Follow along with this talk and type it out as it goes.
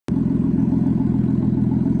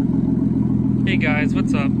Hey guys,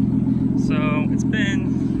 what's up? So it's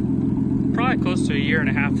been probably close to a year and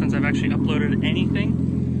a half since I've actually uploaded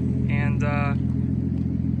anything, and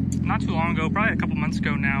not too long ago, probably a couple months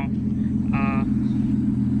ago now,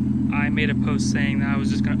 I made a post saying that I was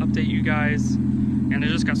just going to update you guys, and I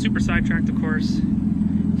just got super sidetracked, of course,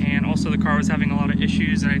 and also the car was having a lot of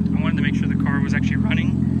issues, and I wanted to make sure the car was actually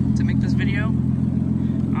running to make this video.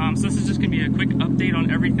 So this is just going to be a quick update on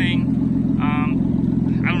everything.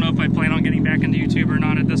 I don't know if I plan on getting back into YouTube or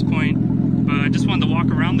not at this point, but I just wanted to walk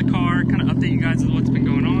around the car, kind of update you guys with what's been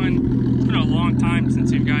going on. It's been a long time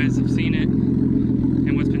since you guys have seen it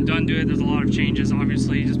and what's been done to it. There's a lot of changes,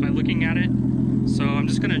 obviously, just by looking at it. So I'm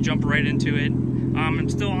just going to jump right into it. I'm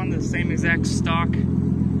still on the same exact stock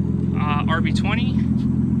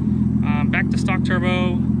RB20, back to stock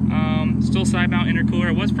turbo, still side mount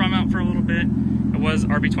intercooler. It was front mount for a little bit. It was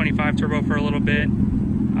RB25 turbo for a little bit.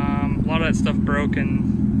 A lot of that stuff broke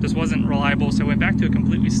and just wasn't reliable, so I went back to a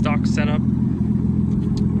completely stock setup.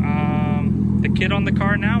 The kit on the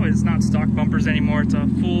car now is not stock bumpers anymore. It's a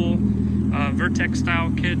full Vertex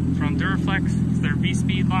style kit from Duraflex. It's their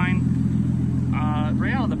V-Speed line.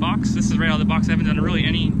 Right out of the box, this is right out of the box. I haven't done really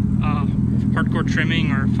any hardcore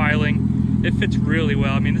trimming or filing. It fits really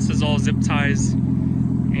well. I mean, this is all zip ties,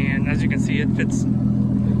 and as you can see, it fits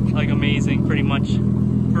like amazing, pretty much.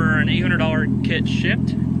 For an $800 kit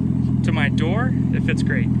shipped to my door, it fits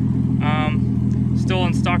great. Still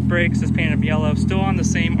on stock brakes, it's painted yellow. Still on the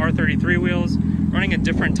same R33 wheels. Running a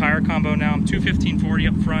different tire combo now. I'm 215/40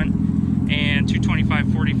 up front and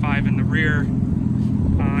 225/45 in the rear.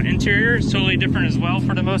 Interior is totally different as well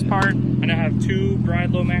for the most part. I now have two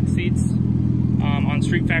Bride Lomax seats on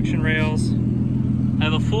street faction rails. I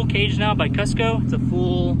have a full cage now by Cusco. It's a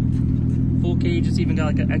full cage. It's even got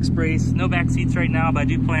like an X brace. No back seats right now, but I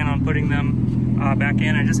do plan on putting them back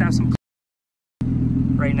in. I just have some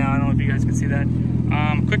right now. I don't know if you guys can see that.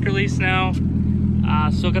 Quick release now.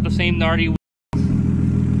 Still got the same Nardi.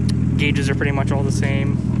 Gauges are pretty much all the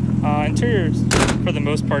same. Interiors, for the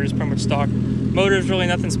most part, is pretty much stock. Motor's really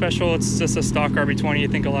nothing special. It's just a stock RB20. I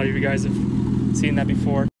think a lot of you guys have seen that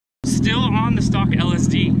before. Still on the stock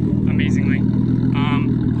LSD, amazingly.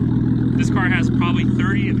 This car has probably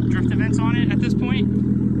 30 drift events on it at this point,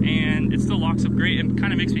 and it still locks up great. It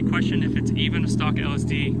kind of makes me question if it's even a stock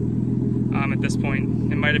LSD at this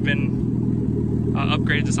point. It might have been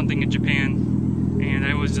upgraded to something in Japan, and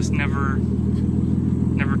I was just never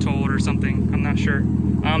told or something. I'm not sure.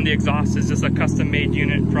 The exhaust is just a custom-made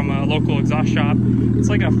unit from a local exhaust shop. It's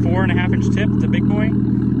like a 4.5-inch tip. It's a big boy,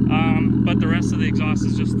 but the rest of the exhaust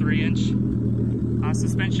is just 3-inch.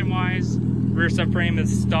 Suspension-wise, rear subframe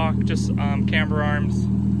is stock, just camber arms,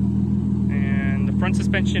 and the front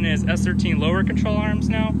suspension is S13 lower control arms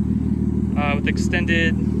now, with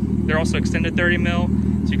extended. They're also extended 30 mil,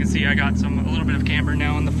 so you can see I got a little bit of camber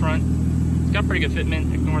now in the front. It's got pretty good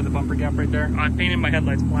fitment. Ignore the bumper gap right there. I painted my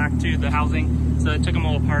headlights black too, the housing, so I took them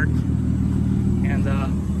all apart and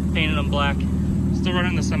painted them black. Still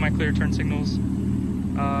running the semi-clear turn signals.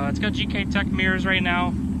 It's got GK Tech mirrors right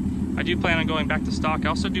now. I do plan on going back to stock. I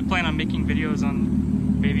also do plan on making videos on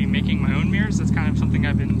maybe making my own mirrors. That's kind of something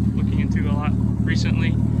I've been looking into a lot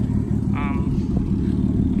recently.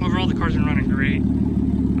 Overall, the car's been running great.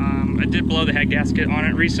 I did blow the head gasket on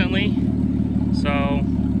it recently, so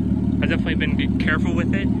I've definitely been careful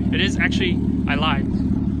with it. It is actually, I lied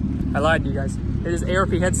to you guys. It is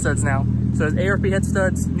ARP head studs now. So it's ARP head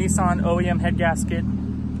studs, Nissan OEM head gasket,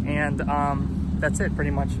 and that's it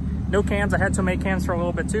pretty much. No cams. I had to make cams for a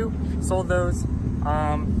little bit too. Sold those.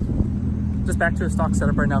 Just back to a stock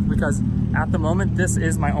setup right now, because at the moment this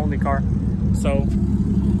is my only car. So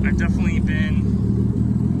I've definitely been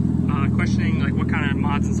questioning like what kind of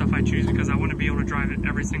mods and stuff I choose, because I want to be able to drive it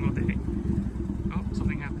every single day. Oh,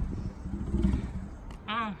 something happened.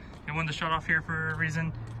 I wanted to shut off here for a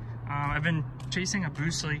reason. I've been chasing a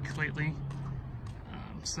boost leak lately.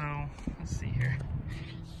 So let's see here.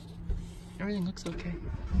 Everything looks okay.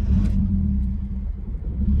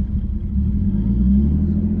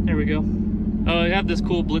 There we go. I have this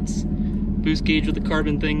cool Blitz boost gauge with the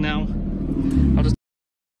carbon thing now. I'll just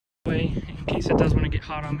away in case it does want to get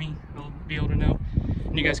hot on me. I'll be able to know,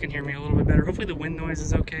 and you guys can hear me a little bit better. Hopefully the wind noise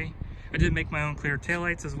is okay. I did make my own clear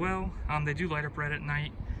taillights as well. They do light up red at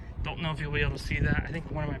night. Don't know if you'll be able to see that. I think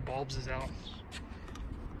one of my bulbs is out.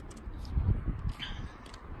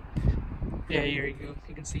 Yeah, here you go.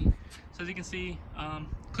 You can see. So as you can see,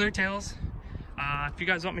 clear tails. If you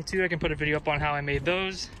guys want me to, I can put a video up on how I made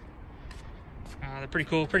those. They're pretty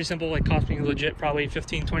cool, pretty simple. Like, cost me legit probably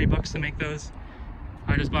 15-20 bucks to make those.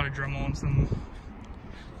 I just bought a Dremel and some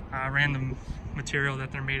random material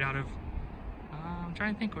that they're made out of. I'm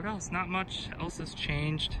trying to think what else. Not much else has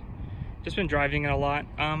changed. Just been driving it a lot.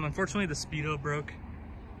 Unfortunately, the speedo broke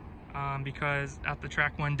because at the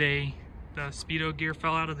track one day, the speedo gear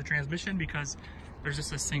fell out of the transmission because there's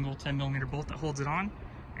just a single 10mm bolt that holds it on,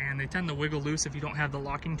 and they tend to wiggle loose if you don't have the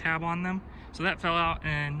locking tab on them. So that fell out,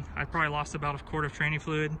 and I probably lost about a quart of tranny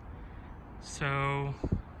fluid. So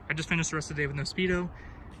I just finished the rest of the day with no speedo,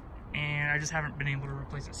 and I just haven't been able to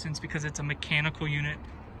replace it since because it's a mechanical unit.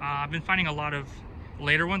 I've been finding a lot of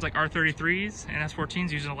later ones like R33s and S14s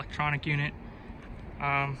use an electronic unit. But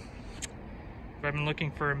I've been looking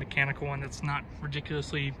for a mechanical one that's not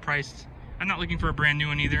ridiculously priced. I'm not looking for a brand new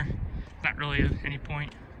one either. Not really at any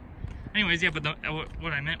point. Anyways, yeah, but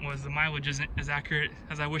what I meant was the mileage isn't as accurate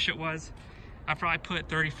as I wish it was. I probably put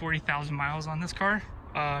 30,000-40,000 miles on this car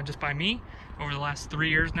just by me over the last 3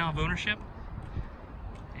 years now of ownership.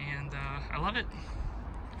 And I love it.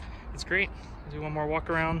 It's great. I'll do one more walk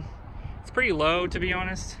around. It's pretty low, to be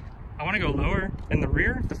honest. I want to go lower in the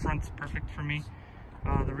rear. The front's perfect for me.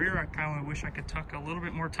 The rear, I kind of wish I could tuck a little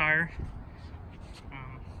bit more tire.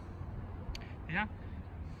 Yeah,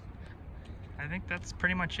 I think that's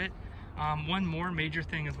pretty much it. One more major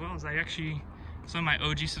thing as well is some of my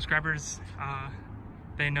OG subscribers,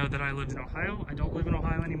 they know that I lived in Ohio. I don't live in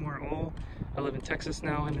Ohio anymore at all. I live in Texas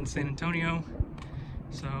now. I'm in San Antonio.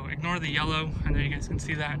 So ignore the yellow. I know you guys can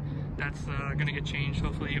see that. That's gonna get changed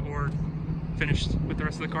hopefully, or finished with the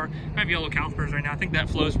rest of the car. I have yellow calipers right now. I think that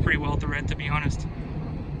flows pretty well with the red, to be honest.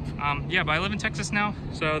 Yeah, but I live in Texas now,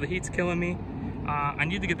 so the heat's killing me. I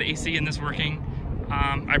need to get the AC in this working.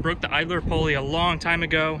 I broke the idler pulley a long time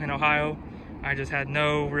ago in Ohio. I just had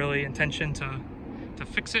no really intention to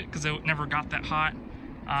fix it because it never got that hot.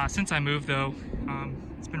 Since I moved though,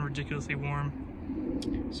 it's been ridiculously warm.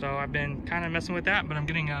 So I've been kind of messing with that, but I'm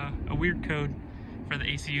getting a weird code for the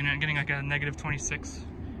AC unit. I'm getting like a -26,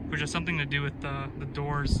 which has something to do with the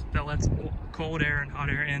doors that lets cold air and hot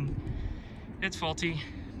air in. It's faulty,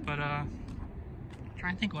 but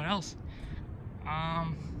trying to think what else. I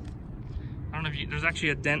don't know if there's actually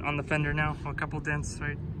a dent on the fender now, a couple dents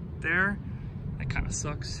right there. That kind of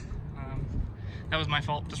sucks. That was my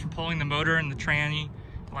fault, just for pulling the motor, and the tranny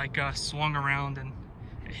like swung around and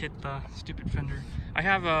it hit the stupid fender. I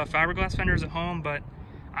have fiberglass fenders at home, but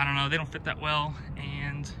I don't know, they don't fit that well,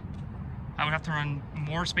 and I would have to run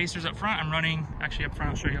more spacers up front. I'm running, actually up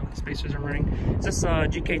front, I'll show you what spacers I'm running. It's this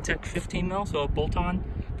GK Tech 15 mil, so a bolt-on,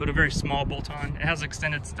 but a very small bolt-on. It has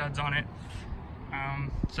extended studs on it.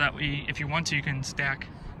 So that way, if you want to, you can stack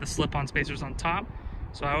the slip-on spacers on top.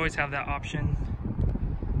 So I always have that option.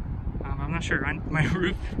 I'm not sure, my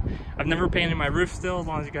roof, I've never painted my roof still, as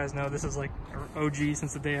long as you guys know. This is like OG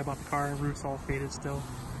since the day I bought the car. Roof's all faded still.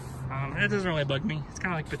 It doesn't really bug me. It's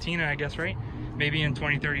kind of like patina, I guess, right? Maybe in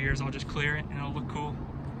 20-30 years I'll just clear it and it'll look cool.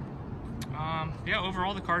 Yeah,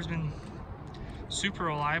 overall the car's been super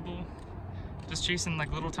reliable. Just chasing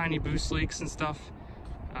like little tiny boost leaks and stuff.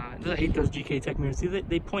 I hate those GK Tech mirrors. See,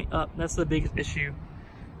 they point up. That's the biggest issue.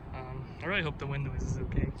 I really hope the wind noise is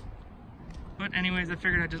okay. But anyways, I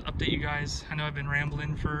figured I'd just update you guys. I know I've been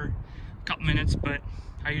rambling for a couple minutes, but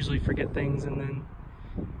I usually forget things and then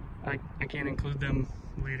I can't include them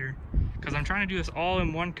later because I'm trying to do this all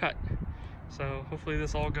in one cut. So hopefully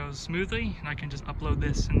this all goes smoothly and I can just upload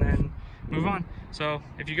this and then move on. So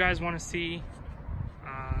if you guys want to see,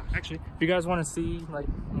 if you guys want to see like,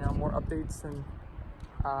 you know, more updates and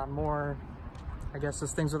more, I guess,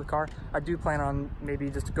 just things with the car, I do plan on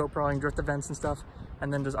maybe just GoProing drift events and stuff,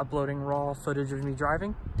 and then just uploading raw footage of me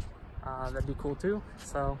driving. That'd be cool too.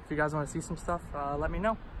 So if you guys want to see some stuff, let me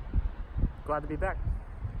know. Glad to be back.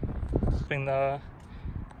 I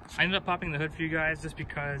ended up popping the hood for you guys just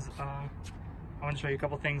because I want to show you a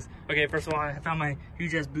couple things. Okay, first of all, I found my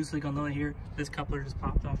huge ass boost leak on the way here. This coupler just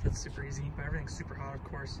popped off. It's super easy, but everything's super hot, of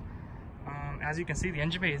course. As you can see, the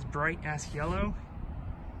engine bay is bright ass yellow.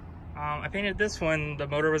 I painted this one, the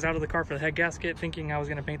motor was out of the car for the head gasket, thinking I was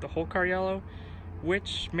going to paint the whole car yellow,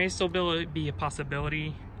 which may still be a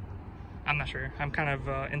possibility. I'm not sure. I'm kind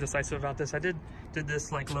of indecisive about this. I did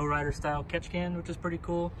this like lowrider style catch can, which is pretty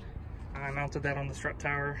cool. I mounted that on the strut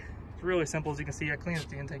tower. It's really simple, as you can see. I cleaned up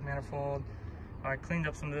the intake manifold. I cleaned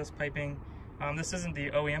up some of this piping. This isn't the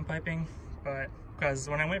OEM piping, but because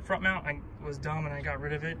when I went front mount, I was dumb and I got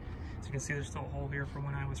rid of it. So you can see there's still a hole here from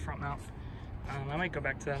when I was front mount. I might go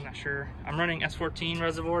back to that, I'm not sure. I'm running S14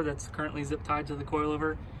 reservoir that's currently zip tied to the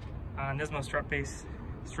coilover. Nismo strut base,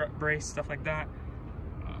 strut brace, stuff like that.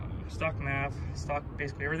 Stock nav, stock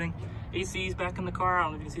basically everything. AC is back in the car. I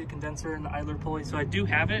don't know if you can see the condenser and the idler pulley. So I do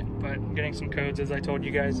have it, but I'm getting some codes as I told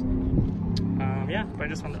you guys. Yeah, but I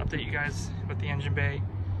just wanted to update you guys with the engine bay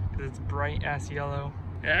because it's bright ass yellow.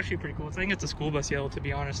 Yeah, actually pretty cool. I think it's a school bus yellow, to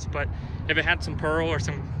be honest, but if it had some pearl or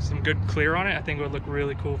some good clear on it, I think it would look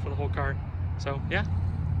really cool for the whole car. So yeah.